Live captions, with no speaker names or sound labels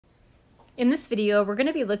In this video, we're going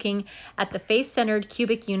to be looking at the face-centered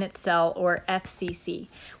cubic unit cell, or FCC.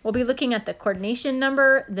 We'll be looking at the coordination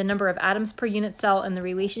number, the number of atoms per unit cell, and the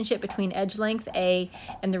relationship between edge length A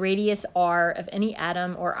and the radius R of any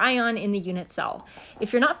atom or ion in the unit cell.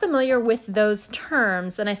 If you're not familiar with those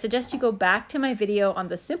terms, then I suggest you go back to my video on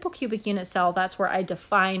the simple cubic unit cell. That's where I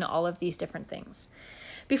define all of these different things.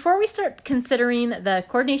 Before we start considering the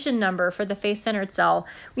coordination number for the face-centered cell,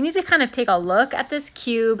 we need to kind of take a look at this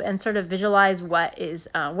cube and sort of visualize what is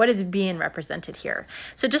being represented here.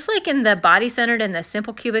 So just like in the body-centered and the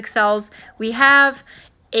simple cubic cells, we have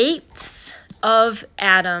eighths of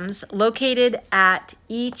atoms located at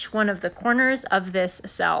each one of the corners of this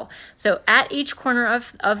cell. So at each corner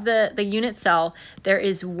of the unit cell, there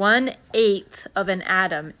is 1/8 of an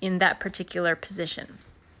atom in that particular position.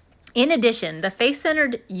 In addition, the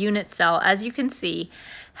face-centered unit cell, as you can see,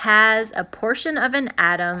 has a portion of an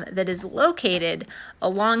atom that is located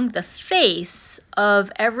along the face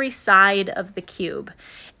of every side of the cube.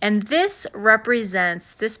 And this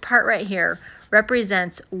part right here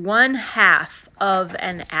represents 1/2 of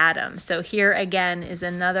an atom. So here again is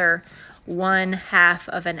another 1/2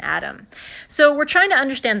 of an atom. So we're trying to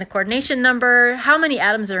understand the coordination number, how many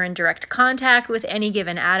atoms are in direct contact with any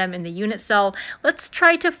given atom in the unit cell. Let's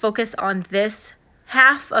try to focus on this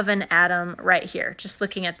 1/2 of an atom right here, just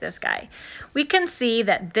looking at this guy. We can see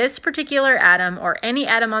that this particular atom, or any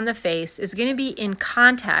atom on the face, is going to be in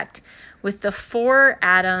contact with the 4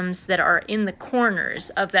 atoms that are in the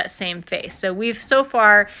corners of that same face. So we've so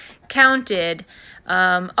far counted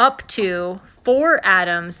up to 4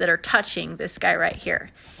 atoms that are touching this guy right here.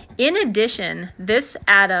 In addition, this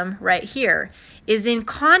atom right here is in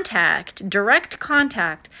contact, direct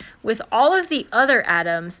contact, with all of the other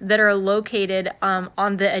atoms that are located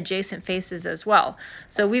on the adjacent faces as well.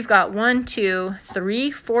 So we've got 1, 2,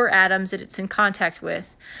 3, 4 atoms that it's in contact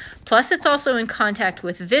with. Plus it's also in contact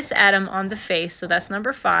with this atom on the face, so that's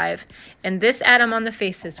number 5. And this atom on the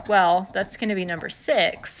face as well, that's going to be number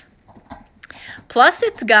 6. Plus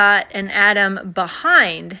it's got an atom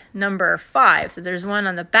behind number 5. So there's one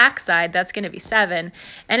on the back side, that's going to be 7.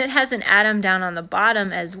 And it has an atom down on the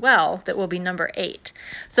bottom as well that will be number 8.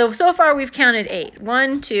 So far we've counted 8.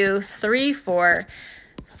 1, 2, 3, 4,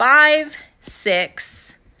 5,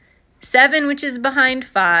 6, 7, which is behind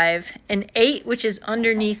 5, and 8, which is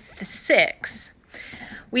underneath 6.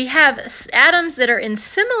 We have atoms that are in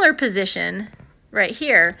similar position right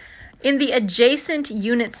here in the adjacent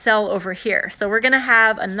unit cell over here. So we're going to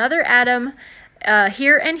have another atom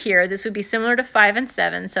here and here. This would be similar to 5 and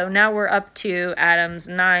 7. So now we're up to atoms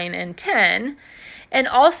 9 and 10. And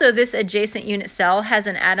also this adjacent unit cell has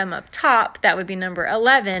an atom up top, that would be number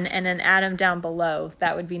 11, and an atom down below,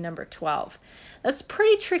 that would be number 12. That's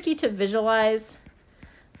pretty tricky to visualize.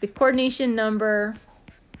 The coordination number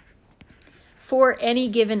for any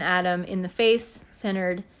given atom in the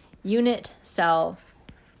face-centered unit cell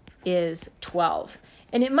is 12.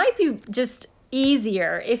 And it might be just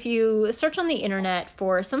easier if you search on the internet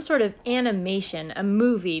for some sort of animation, a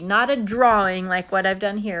movie, not a drawing like what I've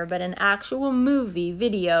done here, but an actual movie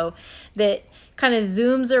video that kind of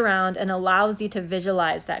zooms around and allows you to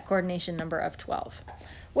visualize that coordination number of 12.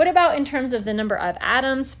 What about in terms of the number of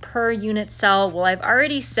atoms per unit cell? Well, I've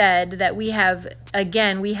already said that we have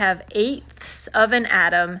eighths of an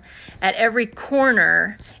atom at every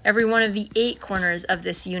corner, every one of the 8 corners of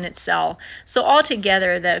this unit cell. So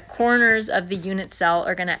altogether, the corners of the unit cell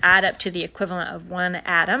are going to add up to the equivalent of 1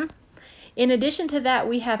 atom. In addition to that,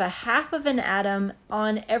 we have 1/2 of an atom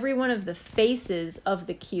on every one of the faces of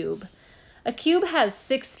the cube. A cube has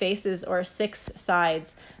 6 faces, or 6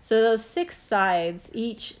 sides. So those 6 sides,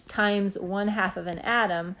 each times 1/2 of an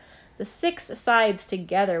atom, the 6 sides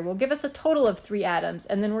together will give us a total of 3 atoms.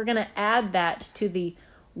 And then we're going to add that to the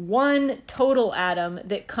 1 total atom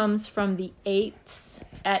that comes from the eighths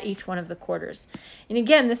at each one of the quarters. And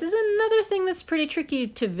again, this is another thing that's pretty tricky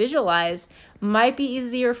to visualize. Might be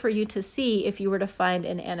easier for you to see if you were to find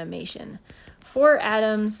an animation. 4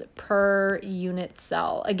 atoms per unit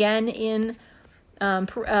cell. Again, I'm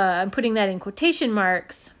putting that in quotation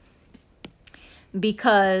marks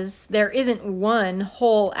because there isn't one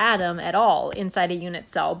whole atom at all inside a unit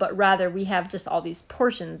cell, but rather we have just all these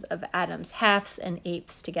portions of atoms, halves and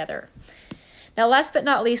eighths together. Now, last but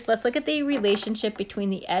not least, let's look at the relationship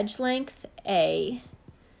between the edge length A,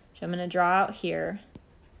 which I'm going to draw out here,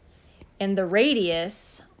 and the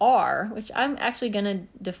radius R, which I'm actually going to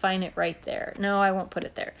define it right there. No, I won't put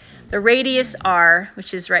it there. The radius R,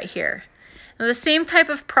 which is right here. Now, the same type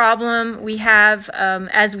of problem we have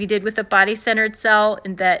as we did with the body-centered cell,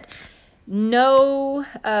 in that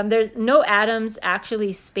there's no atoms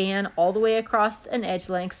actually span all the way across an edge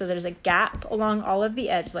length, so there's a gap along all of the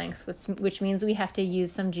edge lengths, which means we have to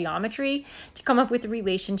use some geometry to come up with a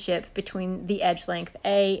relationship between the edge length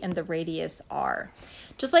A and the radius R.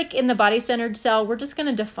 Just like in the body-centered cell, we're just going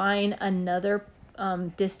to define another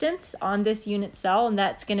distance on this unit cell, and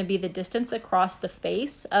that's going to be the distance across the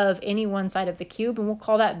face of any one side of the cube, and we'll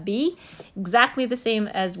call that B, exactly the same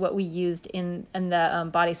as what we used in the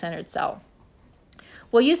body-centered cell.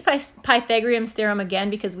 We'll use Pythagoras theorem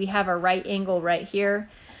again because we have a right angle right here,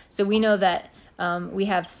 so we know that we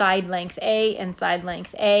have side length A and side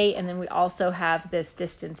length A, and then we also have this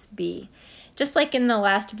distance B. Just like in the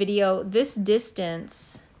last video, this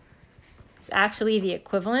distance is actually the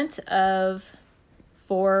equivalent of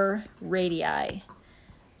 4 radii.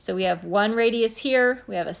 So we have 1 radius here,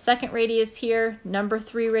 we have a 2nd radius here, number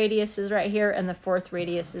 3 radius is right here, and the 4th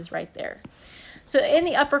radius is right there. So in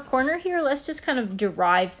the upper corner here, let's just kind of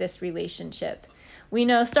derive this relationship. We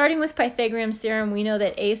know, starting with Pythagoras theorem, we know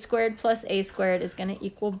that a squared plus a squared is going to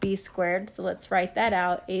equal b squared. So let's write that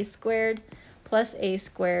out. A squared plus a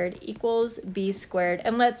squared equals b squared.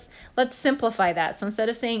 And let's simplify that. So instead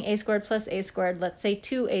of saying a squared plus a squared, let's say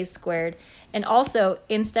 2a squared. And also,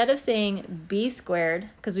 instead of saying b squared,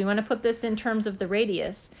 because we want to put this in terms of the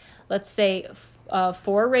radius, let's say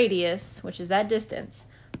 4 radius, which is that distance,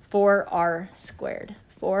 4r squared.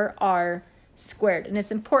 4r squared. And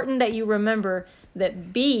it's important that you remember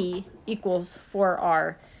that b equals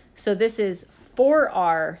 4r. So this is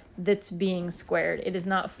 4r that's being squared. It is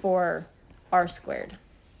not 4r squared.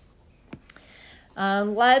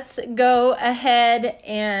 Let's go ahead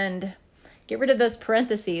and get rid of those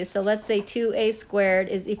parentheses. So let's say 2a squared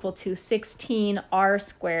is equal to 16r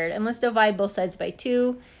squared. And let's divide both sides by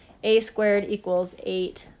 2. A squared equals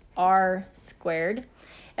 8r squared.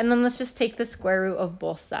 And then let's just take the square root of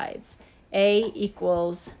both sides. A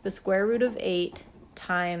equals the square root of 8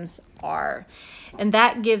 times r. And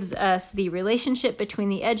that gives us the relationship between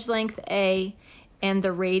the edge length A and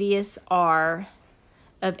the radius r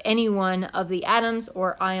of any one of the atoms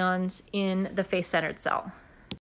or ions in the face-centered cell.